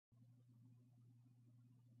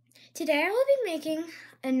Today I will be making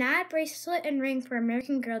a knot, bracelet, and ring for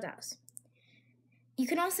American Girl dolls. You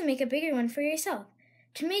can also make a bigger one for yourself.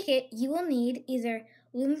 To make it, you will need either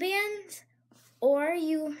loom bands or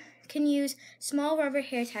you can use small rubber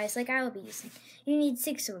hair ties like I will be using. You need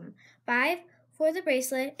 6 of them, 5 for the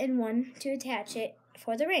bracelet and 1 to attach it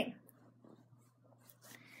for the ring.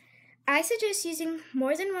 I suggest using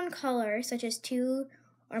more than one color, such as 2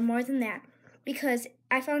 or more than that, because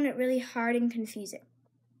I found it really hard and confusing.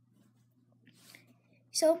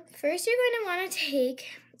 So first you're going to want to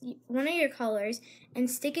take one of your colors and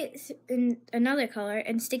stick it in another color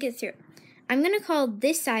and stick it through. I'm going to call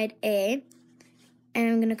this side A and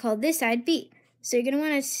I'm going to call this side B. So you're going to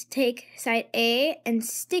want to take side A and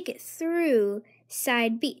stick it through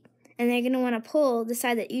side B. And then you're going to want to pull the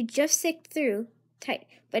side that you just stick through tight,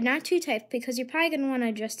 but not too tight because you're probably going to want to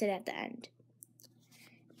adjust it at the end.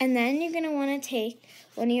 And then you're going to want to take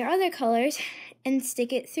one of your other colors and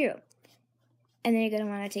stick it through. And then you're going to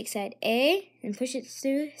want to take side A and push it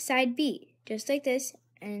through side B, just like this,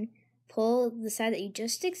 and pull the side that you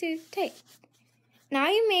just stick through tight. Now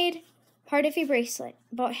you made part of your bracelet,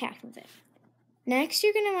 about half of it. Next,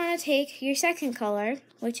 you're going to want to take your second color,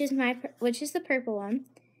 which is the purple one,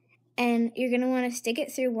 and you're going to want to stick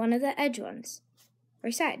it through one of the edge ones, or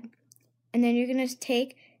side. And then you're going to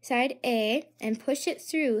take side A and push it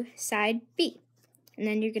through side B. And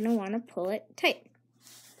then you're going to want to pull it tight.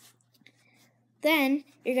 Then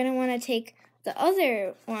you're going to want to take the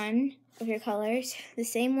other one of your colors, the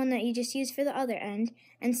same one that you just used for the other end,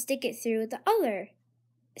 and stick it through the other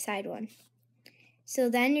side one. So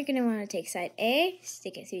then you're going to want to take side A,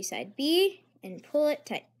 stick it through side B, and pull it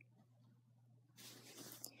tight.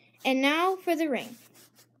 And now for the ring.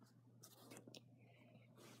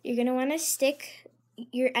 You're going to want to stick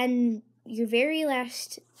your very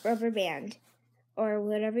last rubber band, or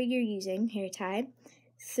whatever you're using, hair tie,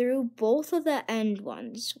 through both of the end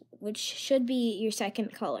ones, which should be your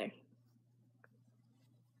second color.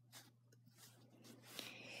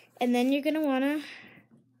 And then you're going to want to,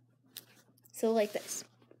 so like this.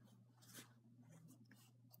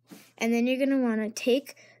 And then you're going to want to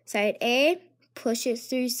take side A, push it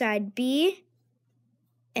through side B,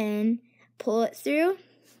 and pull it through.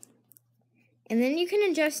 And then you can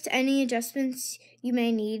adjust any adjustments you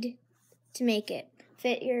may need to make it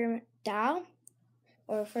fit your doll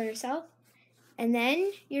or for yourself. And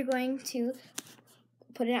then you're going to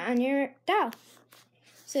put it on your doll.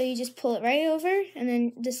 So you just pull it right over, and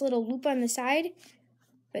then this little loop on the side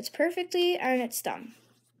fits perfectly on its thumb.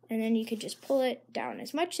 And then you could just pull it down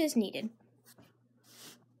as much as needed.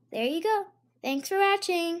 There you go. Thanks for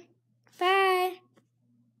watching. Bye.